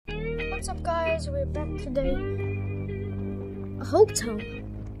What's up, guys? We're back today. A hotel.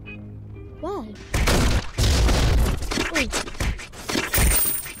 Wow. Ooh.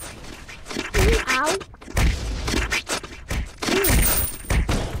 Ow.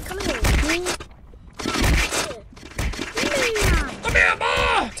 Come here. Come here,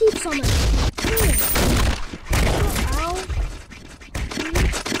 boy! Teach someone. Ow.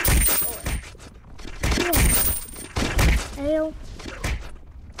 Ow.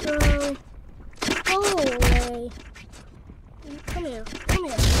 Go away. Come here. Come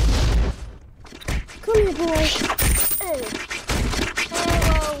here. Come here, boy. Hey.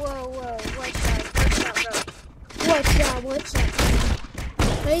 Whoa. Watch out, bro.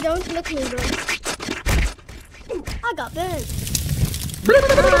 Hey, don't lick me, bro. I got burned.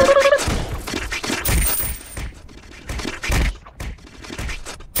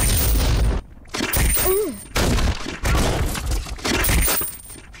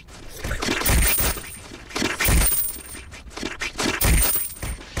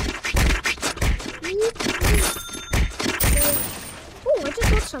 Oh, I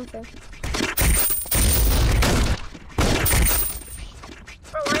just got something.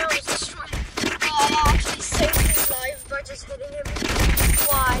 Bro, I almost destroyed him. Oh, I actually saved his life by just hitting him.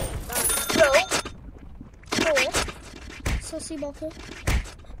 Why? No. Oh. Sussy bucket.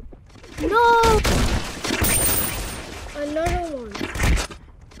 No! Another one.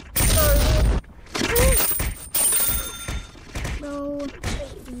 No.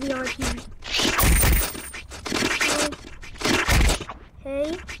 VIP.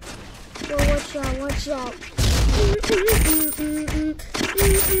 Hey, well, watch out.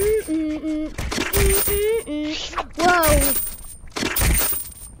 Whoa.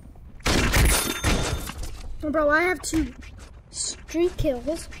 Bro, I have 2 street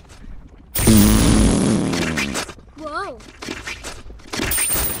kills. Whoa.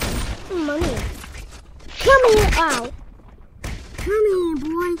 Money. Come here, ow. Come here,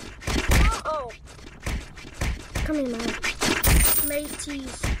 boy. Uh-oh. Come here, man.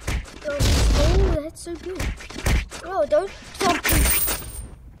 Mateys. Oh, that's so good. Oh, don't jump me.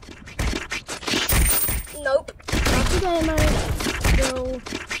 Nope. Not today, man. No.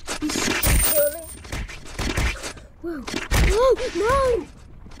 He's killing. Whoa. Whoa, no!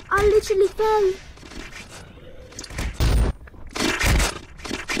 I literally fell.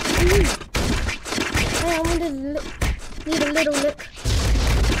 Hey, I need a little lick.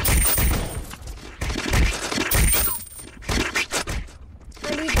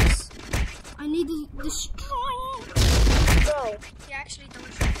 I need to destroy him. Bro, he actually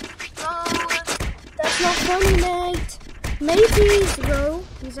don't shoot. Oh, that's not funny, mate. Mateys, bro.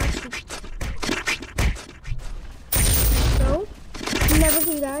 He's actually... Bro, never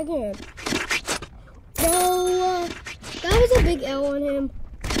do that again. Bro, that was a big L on him.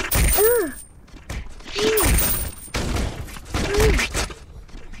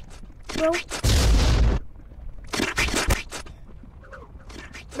 Bro.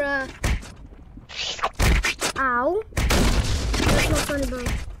 Bruh. Ow. That's not funny, bro.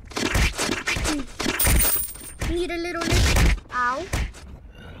 Need a little lick. Ow.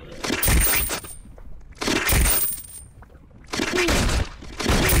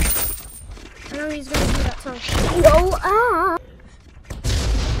 I know he's gonna do that tongue. No,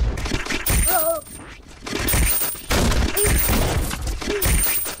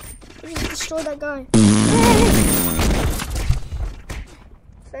 I just destroyed that guy.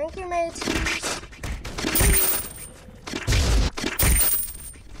 Thank you, mates.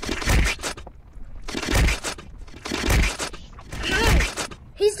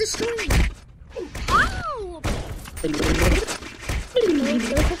 He's destroying me. Ow!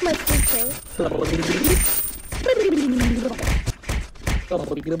 Don't take my food, kill.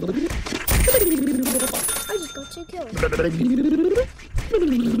 I just got 2 kills. Come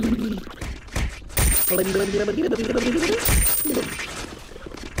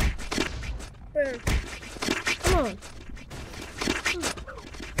on.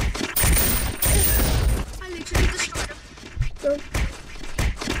 I literally destroyed him. Go.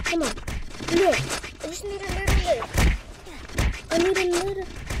 Come on. Look. I just need a little lick. I need a little.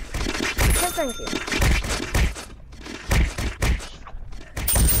 No, thank you.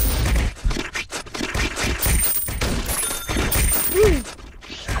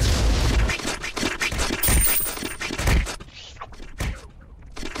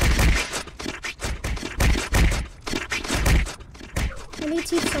 I need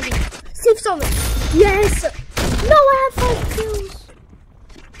to save someone. Yes! No, I have 5 kills.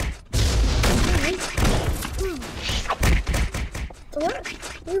 What?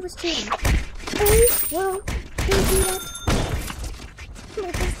 He was cheating. Hey, well, don't do that.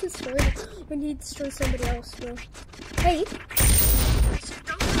 I just destroyed it when he destroyed somebody else, bro. Hey!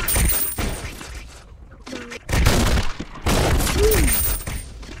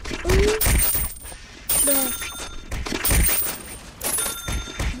 There.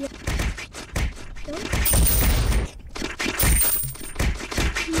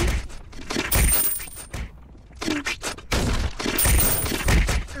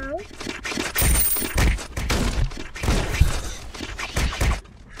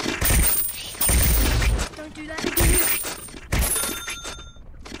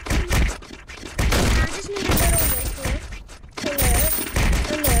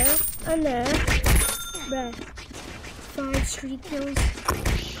 And there, bruh, 5 street kills.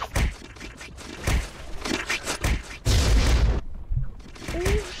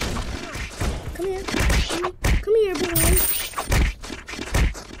 Ooh. Come here, come here, boy.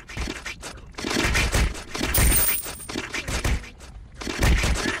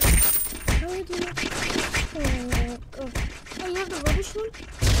 How do you do that? Oh, you have the rubbish one?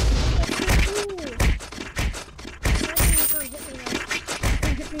 That's so cool. Sorry, you can't hit me now.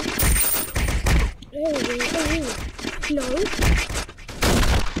 Hit me. Oh, no.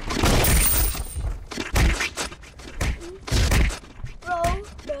 Roll,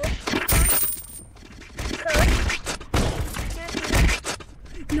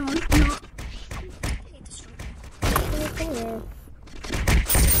 no, no. I hate this one.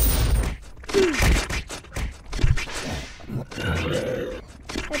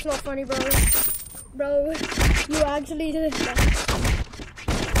 That's not funny, bro. Bro, you actually did that.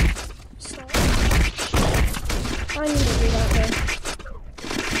 I need to do that, bro.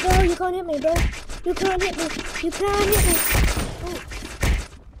 Bro, you can't hit me, bro. You can't hit me. You can't hit me.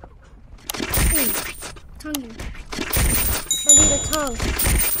 Tongue you. I need a tongue.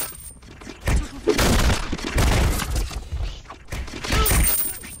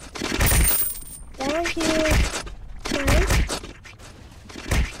 Thank you. Thanks.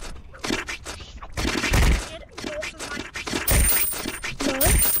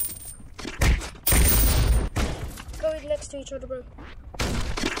 Next to each other, bro.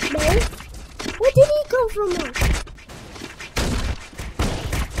 No? Where did he come from now?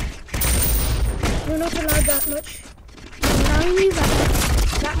 We're not allowed that much. We're allowing you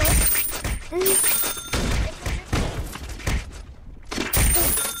that much.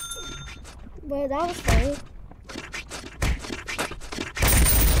 Well, that was funny.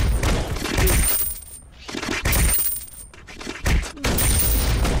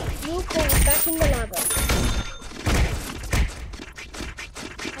 You go back in the lava.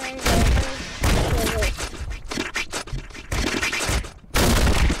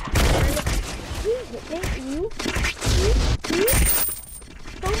 You?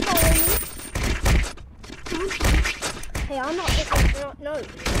 Don't follow me. Hey, I'm not looking. No.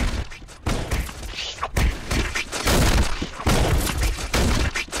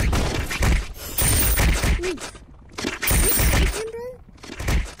 You save him, bro?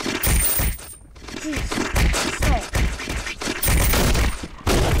 Jeez. Stop.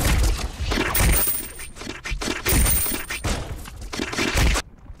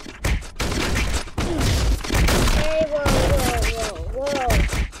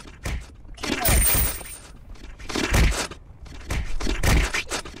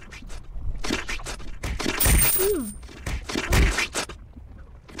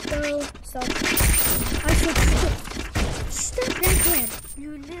 Stop. I said stop right there, you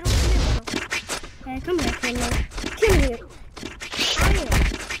little nipple. Hey, come here, come here.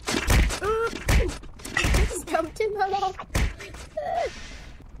 I just jumped in the lava.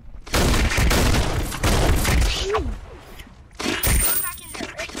 Go back in there,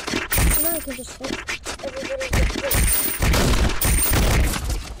 right? Now I can just hit everybody with this.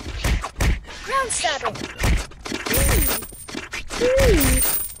 Ground stabbing.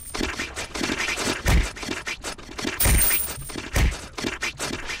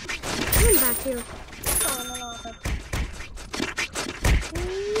 Come back here. Oh, no, no.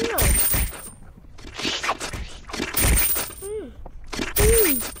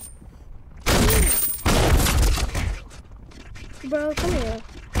 Bro, come here.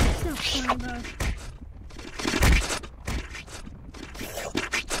 It's not fun, bro.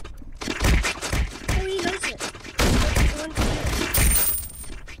 Oh, he knows it.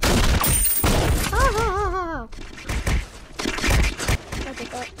 I think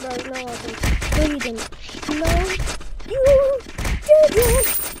that, bro, no, I think. No, you didn't. No, you didn't.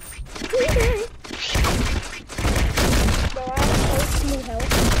 Bro, I have so small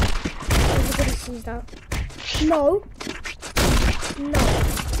health. Everybody sees that. No. No.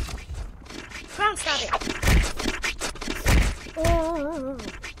 Ground stab it. Oh.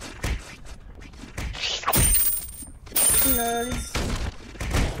 Nerds.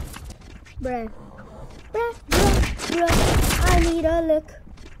 Bruh. I need a lick.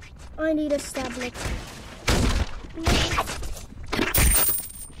 I need a stab lick.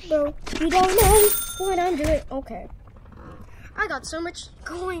 Bro, you don't know what I'm doing. Okay. I got so much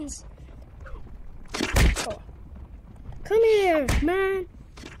coins. Oh. Come here, man.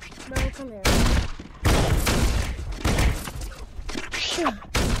 Bro, come here.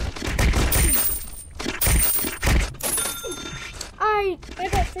 I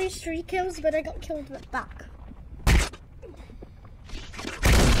got 3 street kills, but I got killed back.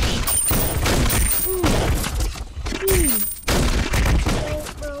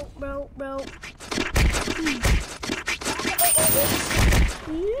 Bro.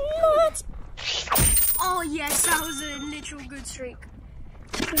 What? Oh yes, that was a literal good streak.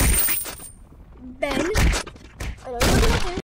 Ben.